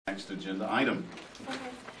next agenda item. Okay.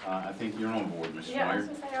 I think you're on board, Ms. Yeah, I was Schreier.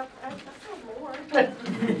 going to say, I still have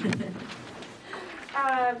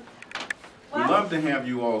more. We'd love to have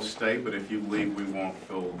you all stay, but if you leave, we won't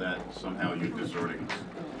feel that somehow you're deserting us.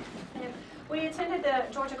 We attended the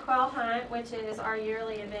Georgia Quail Hunt, which is our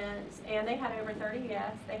yearly event, and they had over 30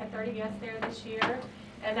 guests. They had 30 guests there this year,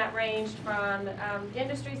 and that ranged from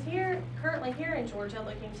industries currently here in Georgia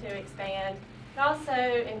looking to expand. It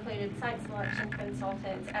also included site selection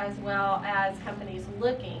consultants as well as companies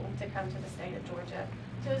looking to come to the state of Georgia.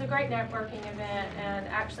 So it was a great networking event and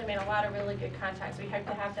actually made a lot of really good contacts. We hope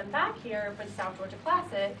to have them back here for the South Georgia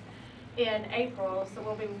Classic in April, so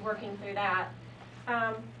we'll be working through that.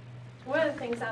 One of the things